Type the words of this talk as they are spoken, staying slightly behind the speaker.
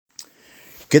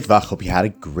Good vach, hope you had a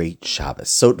great Shabbos.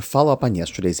 So to follow up on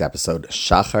yesterday's episode,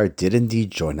 Shachar did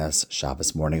indeed join us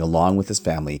Shabbos morning along with his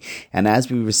family. And as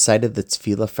we recited the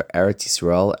tefillah for Eretz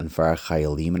Yisrael and for our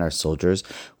chayalim and our soldiers,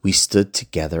 we stood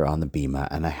together on the bima.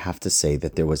 And I have to say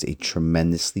that there was a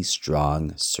tremendously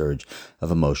strong surge of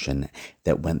emotion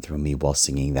that went through me while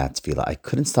singing that tefillah. I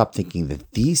couldn't stop thinking that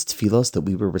these tefillahs that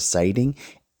we were reciting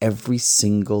every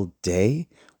single day,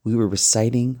 we were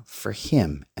reciting for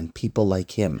him and people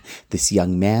like him, this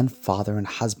young man, father, and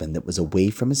husband that was away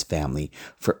from his family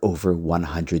for over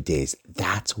 100 days.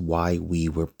 That's why we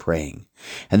were praying.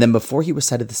 And then before he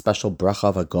recited the special bracha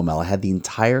of Agomel, I had the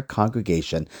entire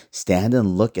congregation stand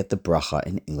and look at the bracha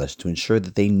in English to ensure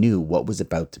that they knew what was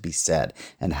about to be said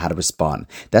and how to respond.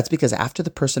 That's because after the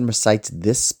person recites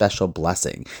this special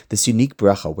blessing, this unique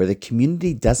bracha where the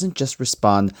community doesn't just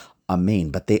respond Amen,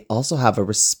 but they also have a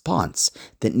response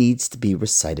that needs to be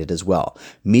recited as well.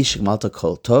 Mi shigmalta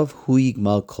kol tov, hu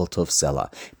yigmal kol tov sela.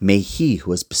 May he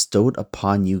who has bestowed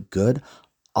upon you good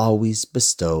always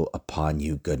bestow upon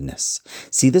you goodness.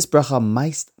 See, this bracha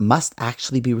must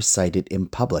actually be recited in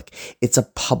public. It's a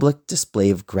public display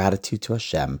of gratitude to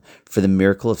Hashem for the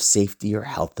miracle of safety or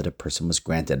health that a person was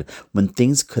granted when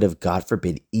things could have, God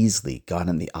forbid, easily gone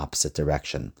in the opposite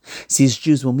direction. See, as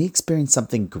Jews, when we experience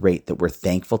something great that we're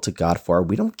thankful to God for,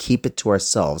 we don't keep it to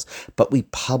ourselves, but we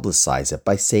publicize it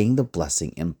by saying the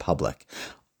blessing in public.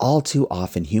 All too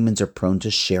often, humans are prone to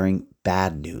sharing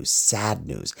bad news, sad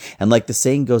news. And like the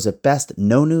saying goes, at best,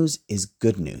 no news is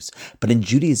good news. But in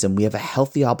Judaism, we have a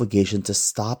healthy obligation to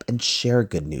stop and share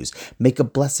good news, make a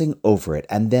blessing over it,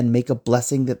 and then make a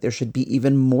blessing that there should be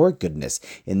even more goodness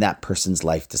in that person's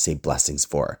life to say blessings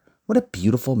for. What a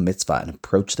beautiful mitzvah and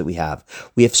approach that we have.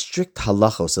 We have strict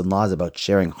halachos and laws about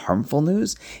sharing harmful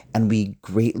news, and we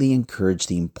greatly encourage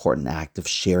the important act of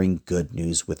sharing good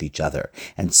news with each other.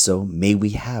 And so may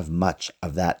we have much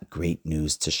of that great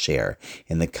news to share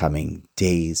in the coming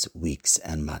days, weeks,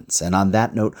 and months. And on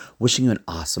that note, wishing you an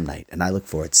awesome night, and I look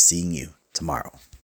forward to seeing you tomorrow.